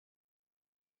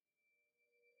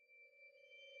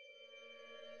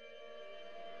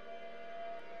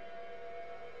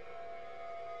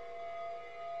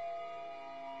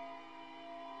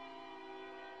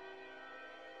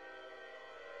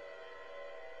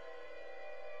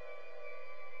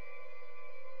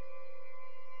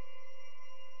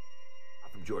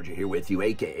Georgia here with you,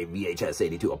 aka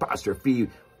VHS82 apostrophe,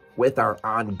 with our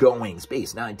ongoing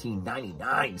Space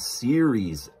 1999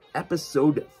 series,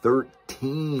 episode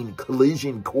 13,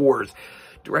 Collision Course,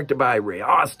 directed by Ray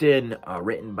Austin,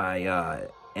 written by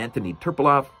Anthony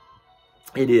Terpoloff.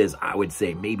 It is, I would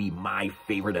say, maybe my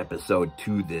favorite episode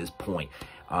to this point.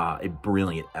 A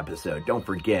brilliant episode. Don't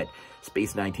forget,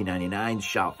 Space 1999,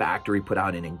 Shout Factory put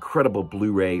out an incredible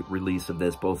Blu-ray release of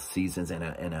this, both seasons and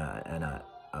a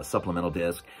supplemental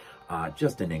disc.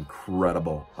 Just an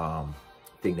incredible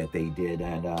thing that they did.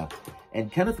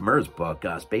 And Kenneth Muir's book,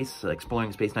 Exploring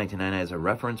Space 1999 as a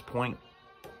reference point,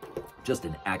 just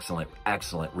an excellent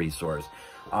resource.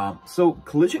 So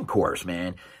Collision Course,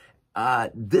 man.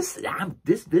 This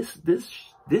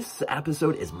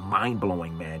episode is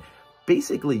mind-blowing, man.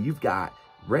 Basically, you've got,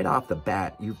 right off the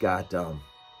bat, you've got,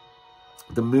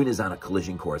 the moon is on a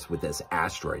collision course with this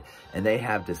asteroid, and they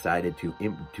have decided to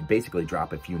basically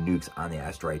drop a few nukes on the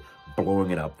asteroid,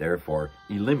 blowing it up, therefore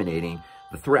eliminating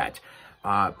the threat.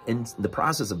 In the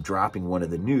process of dropping one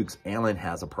of the nukes, Alan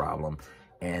has a problem,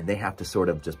 and they have to sort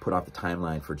of just put off the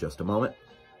timeline for just a moment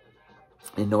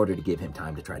in order to give him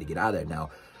time to try to get out of there.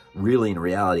 Now, really, in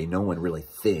reality, no one really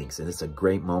thinks, and it's a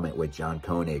great moment with John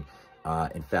Koenig.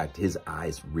 In fact, his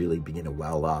eyes really begin to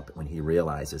well up when he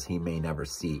realizes he may never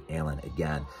see Alan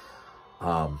again.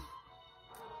 The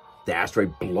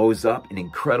asteroid blows up, an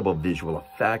incredible visual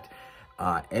effect.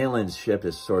 Alan's ship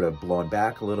is sort of blown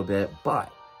back a little bit,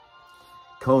 but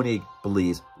Koenig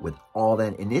believes with all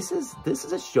that, and this is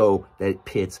a show that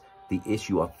pits the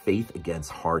issue of faith against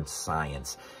hard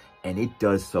science, and it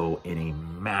does so in a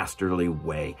masterly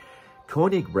way.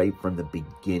 Koenig, right from the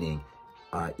beginning,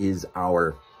 is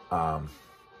our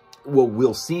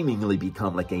will seemingly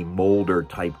become like a Mulder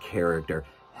type character.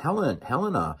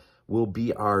 Helena will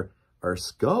be our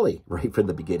Scully right from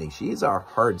the beginning. She's our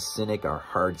hard cynic, our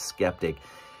hard skeptic.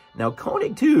 Now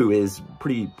Koenig too is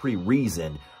pretty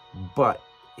reasoned, but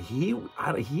he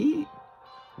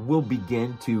will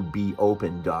begin to be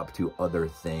opened up to other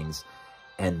things,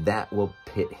 and that will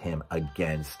pit him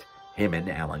against him and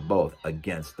Alan both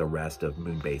against the rest of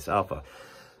Moonbase Alpha.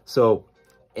 So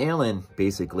Alan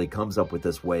basically comes up with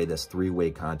this way, this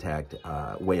three-way contact,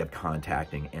 way of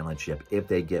contacting Alan's ship if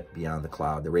they get beyond the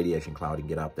cloud, the radiation cloud, and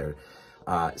get up there.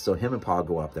 So him and Paul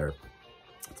go up there.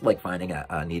 It's like finding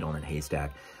a needle in a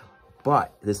haystack.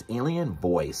 But this alien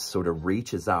voice sort of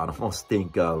reaches out. I almost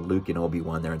think Luke and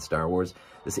Obi-Wan there in Star Wars.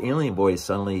 This alien voice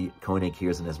suddenly Koenig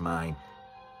hears in his mind,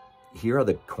 here are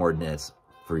the coordinates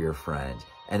for your friend.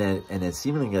 And then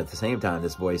seemingly at the same time,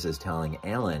 this voice is telling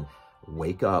Alan,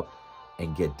 wake up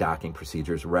and get docking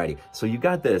procedures ready. So you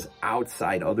got this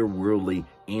outside, otherworldly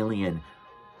alien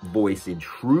voice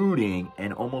intruding,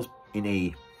 and almost in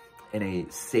a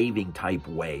saving type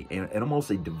way, in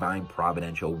almost a divine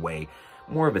providential way,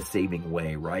 more of a saving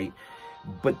way, right?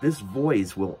 But this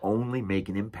voice will only make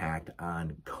an impact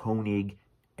on Koenig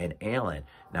and Alan.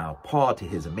 Now, Paul, to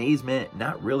his amazement,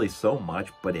 not really so much,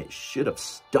 but it should have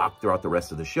stuck throughout the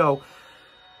rest of the show.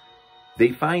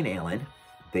 They find Alan,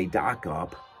 they dock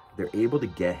up, they're able to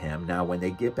get him. Now, when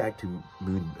they get back to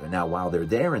Moon, now while they're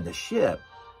there in the ship,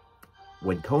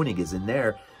 when Koenig is in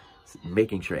there,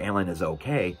 making sure Alan is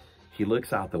okay, he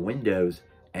looks out the windows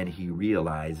and he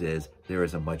realizes there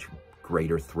is a much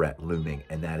greater threat looming,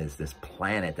 and that is this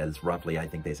planet that is roughly, I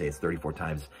think they say it's 34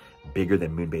 times bigger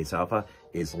than Moonbase Alpha,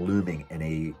 is looming,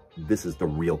 and this is the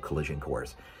real collision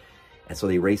course. And so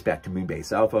they race back to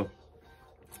Moonbase Alpha,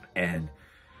 and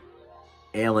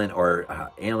Alan,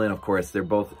 of course, they're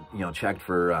both, checked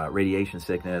for radiation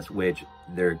sickness, which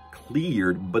they're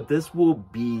cleared, but this will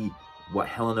be what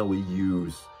Helena will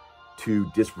use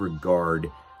to disregard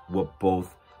what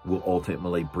both will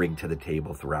ultimately bring to the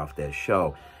table throughout this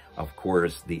show. Of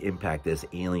course, the impact this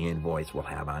alien voice will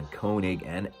have on Koenig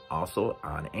and also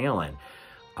on Alan.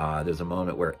 There's a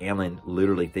moment where Alan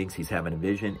literally thinks he's having a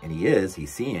vision, and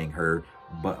he's seeing her,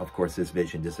 but of course this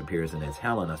vision disappears, and it's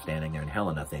Helena standing there, and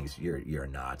Helena thinks, you're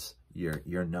nuts.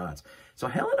 You're nuts. So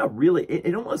Helena really,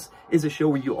 it almost is a show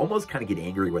where you almost kind of get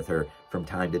angry with her from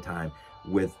time to time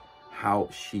with how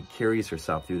she carries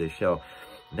herself through this show.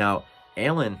 Now,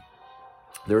 Alan,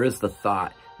 there is the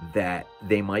thought that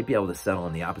they might be able to settle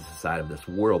on the opposite side of this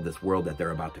world that they're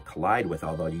about to collide with,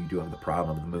 although you do have the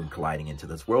problem of the moon colliding into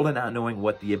this world and not knowing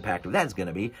what the impact of that's going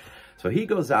to be. So he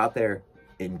goes out there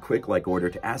in quick-like order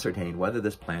to ascertain whether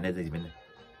this planet is even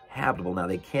habitable. Now,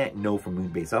 they can't know from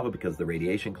Moonbase Alpha because of the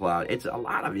radiation cloud. It's a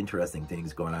lot of interesting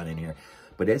things going on in here.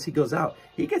 But as he goes out,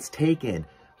 he gets taken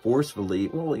forcefully,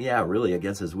 well, yeah, really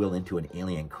against his will, into an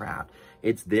alien craft.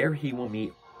 It's there he will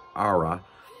meet Arra,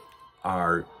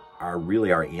 our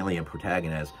alien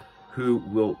protagonist, who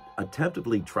will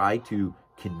attemptively try to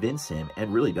convince him,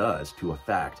 and really does to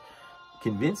effect,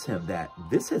 convince him that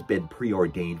this has been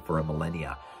preordained for a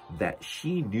millennia, that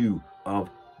she knew of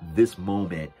this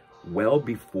moment well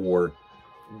before,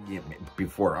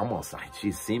 almost,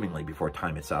 she's seemingly before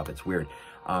time itself. It's weird.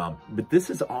 But this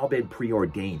has all been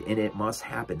preordained, and it must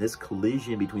happen. This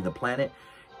collision between the planet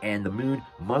and the moon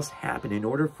must happen in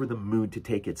order for the moon to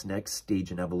take its next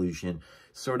stage in evolution,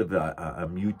 sort of a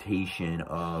mutation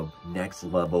of next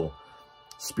level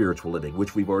spiritual living,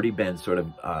 which we've already been sort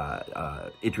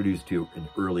of introduced to in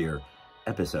earlier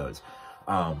episodes.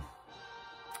 And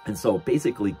so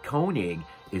basically Koenig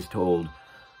is told,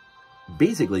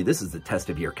 basically, this is the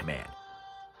test of your command.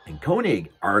 And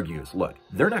Koenig argues, look,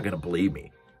 they're not going to believe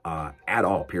me at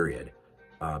all, period.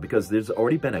 Because there's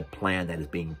already been a plan that is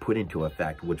being put into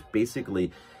effect, which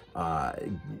basically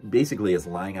is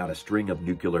laying out a string of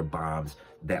nuclear bombs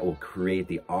that will create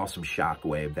the awesome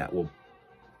shockwave that will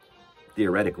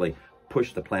theoretically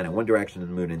push the planet one direction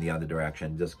and the moon in the other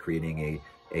direction, just creating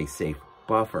a safe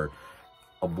buffer,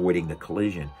 avoiding the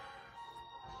collision.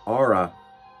 Arra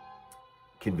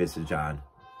convinces John,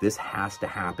 this has to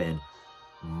happen.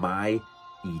 My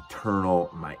eternal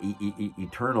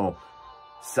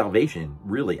salvation,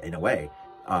 really, in a way,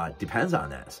 depends on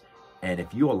this. And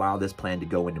if you allow this plan to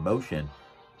go into motion,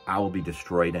 I will be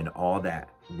destroyed, and all that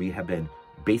we have been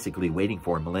basically waiting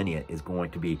for millennia is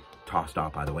going to be tossed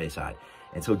off by the wayside.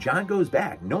 And so John goes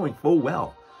back, knowing full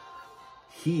well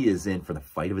he is in for the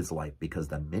fight of his life, because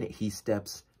the minute he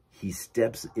steps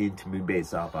into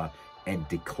Moonbase Alpha and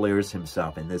declares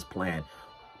himself in this plan,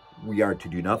 we are to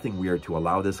do nothing. We are to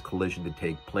allow this collision to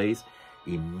take place.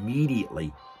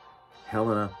 Immediately,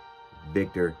 Helena,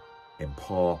 Victor, and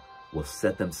Paul will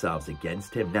set themselves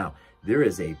against him. Now, there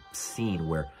is a scene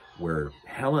where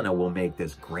Helena will make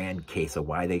this grand case of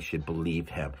why they should believe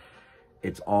him.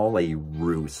 It's all a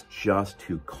ruse just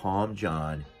to calm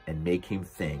John and make him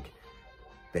think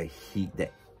that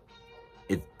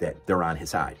they're on his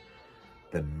side.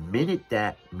 The minute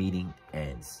that meeting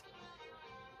ends,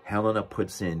 Helena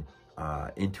puts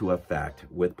into effect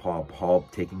with Paul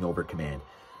taking over command.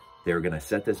 They're going to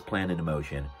set this plan into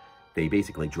motion. They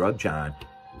basically drug John,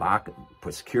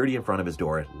 put security in front of his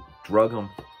door, drug him,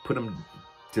 put him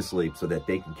to sleep so that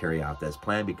they can carry out this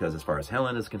plan, because as far as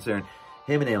Helen is concerned,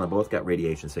 him and Alan both got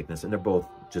radiation sickness, and they're both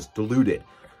just deluded.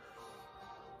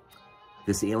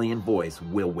 This alien voice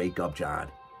will wake up John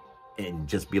and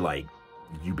just be like,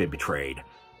 you've been betrayed,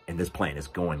 and this plan is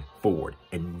going forward,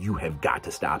 and you have got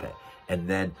to stop it. And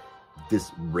then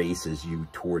this races you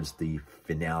towards the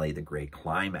finale, the great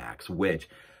climax, which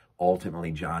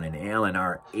ultimately John and Alan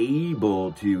are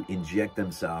able to inject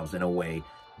themselves in a way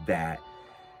that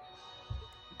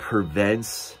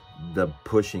prevents the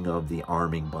pushing of the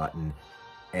arming button.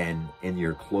 And in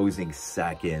your closing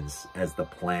seconds, as the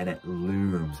planet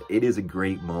looms, it is a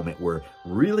great moment where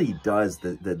really does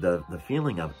the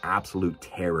feeling of absolute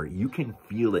terror. You can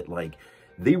feel it. Like,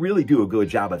 they really do a good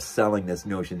job of selling this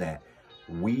notion that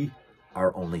we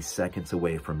are only seconds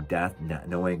away from death, not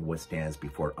knowing what stands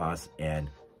before us, and,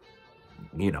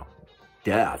 you know,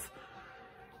 death.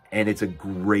 And it's a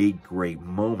great, great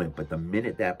moment. But the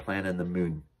minute that planet and the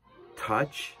moon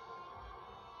touch,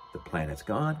 the planet's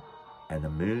gone, and the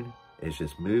moon is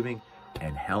just moving,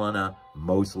 and Helena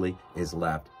mostly is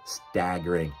left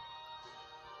staggering.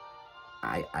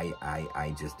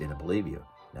 I just didn't believe you.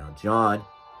 Now, John,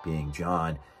 being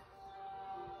John,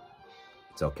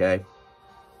 it's okay.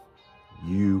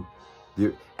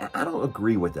 I don't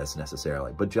agree with this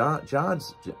necessarily, but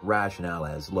John's rationale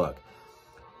is, look,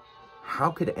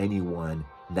 how could anyone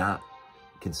not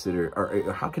consider,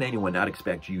 or how can anyone not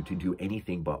expect you to do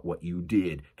anything but what you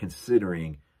did,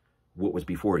 considering what was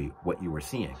before you, what you were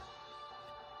seeing?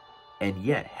 And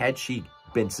yet, had she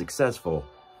been successful,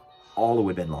 all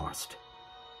would have been lost.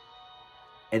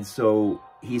 And so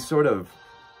he sort of,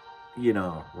 you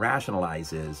know,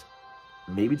 rationalizes,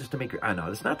 maybe just to make her, I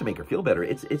know, it's not to make her feel better.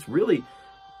 It's really,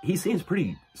 he seems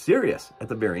pretty serious at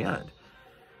the very end.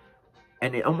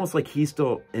 And it, almost like he's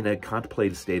still in a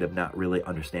contemplative state of not really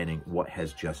understanding what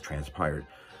has just transpired.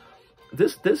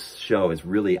 This show is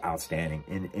really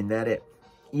outstanding in that it,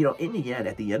 you know, in the end,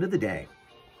 at the end of the day,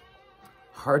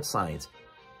 hard science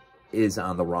is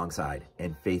on the wrong side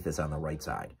and faith is on the right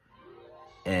side.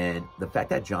 And the fact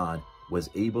that John was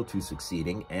able to succeed,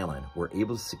 and Alan were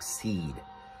able to succeed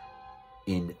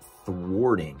in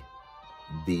thwarting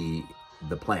the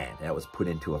plan that was put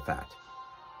into effect,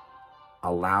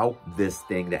 allow this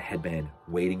thing that had been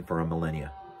waiting for a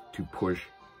millennia to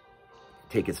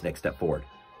take its next step forward.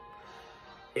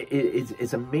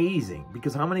 It's amazing,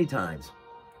 because how many times,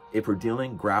 if we're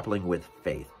grappling with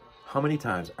faith, How many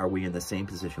times are we in the same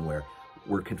position where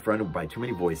we're confronted by too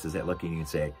many voices that look at you and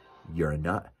say, you're a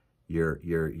nut,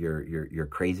 you're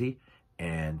crazy,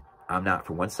 and I'm not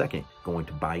for 1 second going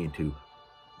to buy into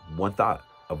one thought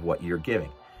of what you're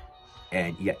giving.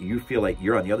 And yet you feel like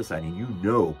you're on the other side, and you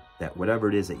know that whatever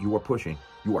it is that you are pushing,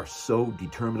 you are so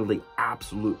determinedly,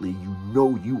 absolutely, you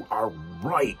know you are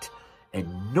right,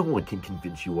 and no one can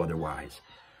convince you otherwise.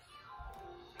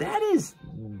 That is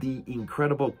the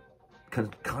incredible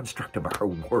construct of our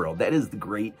world. That is the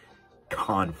great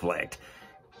conflict,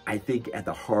 I think, at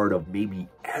the heart of maybe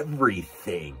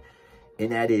everything.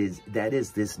 And that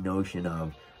is this notion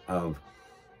of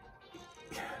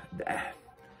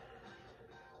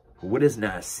what is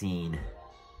not seen,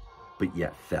 but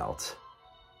yet felt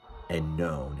and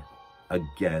known,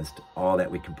 against all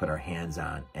that we can put our hands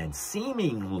on and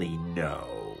seemingly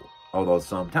know. Although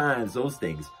sometimes those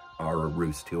things are a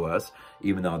ruse to us,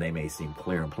 even though they may seem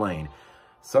clear and plain.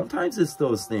 Sometimes it's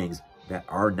those things that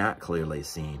are not clearly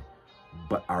seen,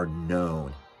 but are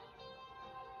known.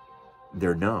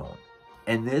 They're known.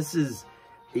 And this is,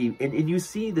 and you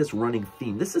see this running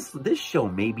theme. This show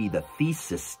may be the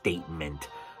thesis statement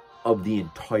of the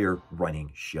entire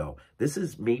running show. This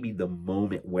is maybe the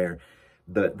moment where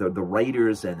the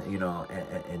writers and, you know,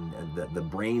 and the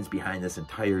brains behind this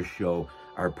entire show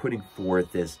are putting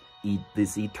forth this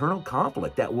eternal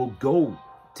conflict that will go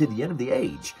to the end of the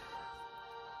age.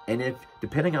 And if,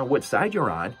 depending on what side you're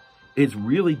on, is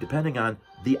really depending on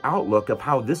the outlook of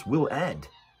how this will end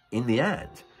in the end.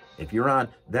 If you're on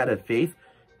that of faith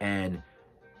and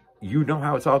you know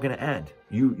how it's all going to end,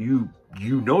 you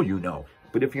know.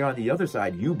 But if you're on the other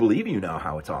side, you believe you know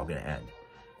how it's all going to end.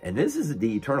 And this is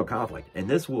the eternal conflict. And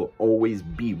this will always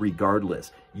be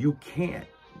regardless. You can't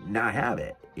not have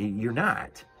it. You're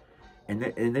not.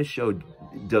 And this show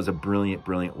does a brilliant,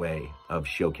 brilliant way of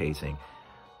showcasing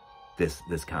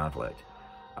this conflict.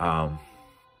 I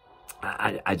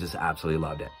just absolutely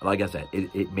loved it. Like I said,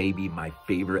 it may be my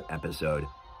favorite episode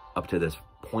up to this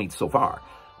point so far.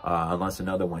 Unless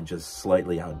another one just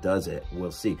slightly outdoes it.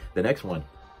 We'll see. The next one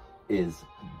is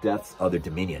Death's Other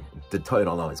Dominion. The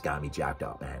title alone has got me jacked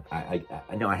up, man. I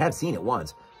know I have seen it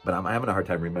once, but I'm having a hard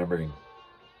time remembering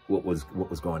what was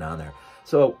going on there.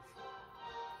 So,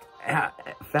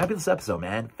 fabulous episode,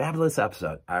 man. Fabulous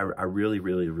episode. I really,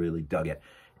 really, really dug it.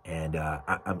 And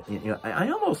I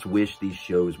almost wish these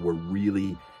shows were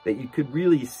really, that you could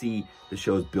really see the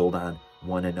shows build on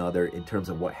one another in terms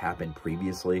of what happened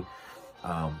previously.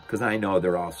 Because I know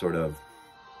they're all sort of,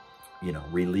 you know,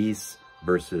 release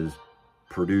versus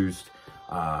produced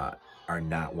are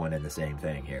not one and the same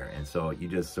thing here. And so you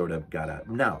just sort of gotta,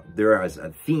 now there is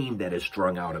a theme that is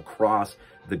strung out across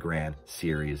the grand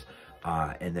series.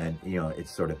 And then, you know, it's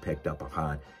sort of picked up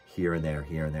upon here and there,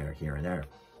 here and there, here and there.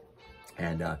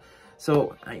 And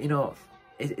so, you know,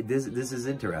 this is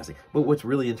interesting. But what's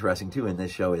really interesting too in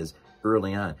this show is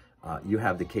early on, you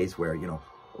have the case where, you know,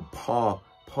 Paul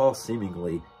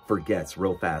seemingly forgets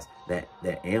real fast that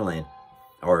Alan,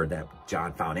 or that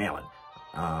John found Alan.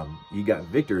 You got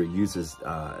Victor uses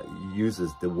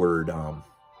the word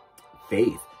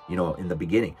faith. You know, in the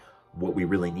beginning, what we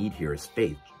really need here is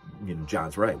faith. You know,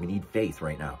 John's right. We need faith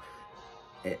right now.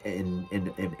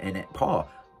 And Paul,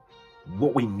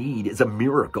 what we need is a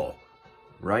miracle,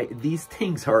 right? These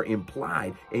things are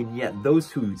implied, and yet those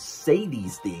who say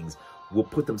these things will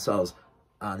put themselves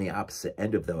on the opposite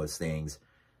end of those things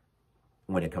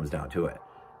when it comes down to it.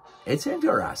 It's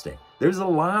interesting. There's a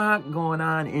lot going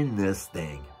on in this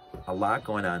thing. A lot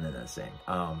going on in this thing.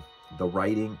 The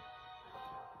writing,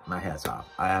 my hat's off.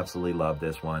 I absolutely love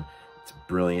this one. It's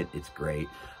brilliant. It's great.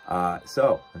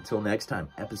 So, until next time,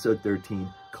 episode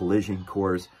 13, Collision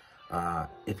Course.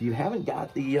 If you haven't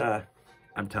got the,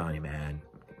 I'm telling you, man,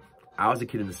 I was a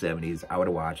kid in the 70s. I would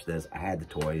have watched this. I had the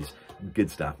toys.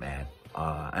 Good stuff, man.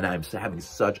 And I'm having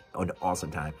such an awesome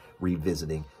time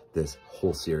revisiting this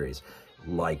whole series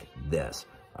like this.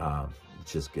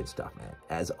 It's just good stuff, man.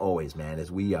 As always, man,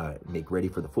 as we make ready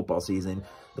for the football season,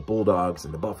 the Bulldogs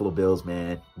and the Buffalo Bills,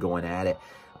 man, going at it.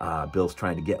 Bills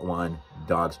trying to get one.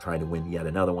 Dogs trying to win yet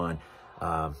another one.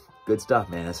 Good stuff,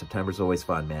 man. September's always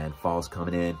fun, man. Fall's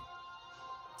coming in.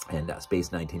 And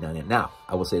Space 1999. Now,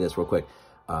 I will say this real quick.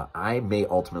 I may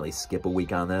ultimately skip a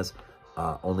week on this,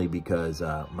 only because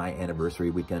my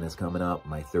anniversary weekend is coming up.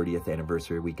 My 30th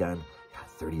anniversary weekend. God,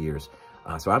 30 years.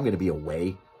 So I'm going to be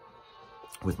away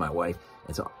with my wife.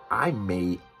 And so I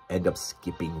may end up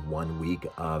skipping 1 week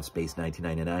of Space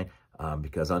 1999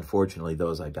 because unfortunately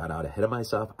those I got out ahead of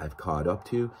myself, I've caught up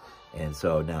to. And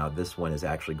so now this one is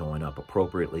actually going up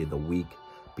appropriately the week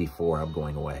before I'm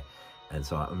going away. And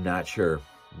so I'm not sure.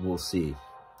 We'll see.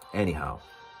 Anyhow,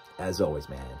 As always,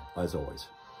 man, as always,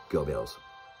 go Bills.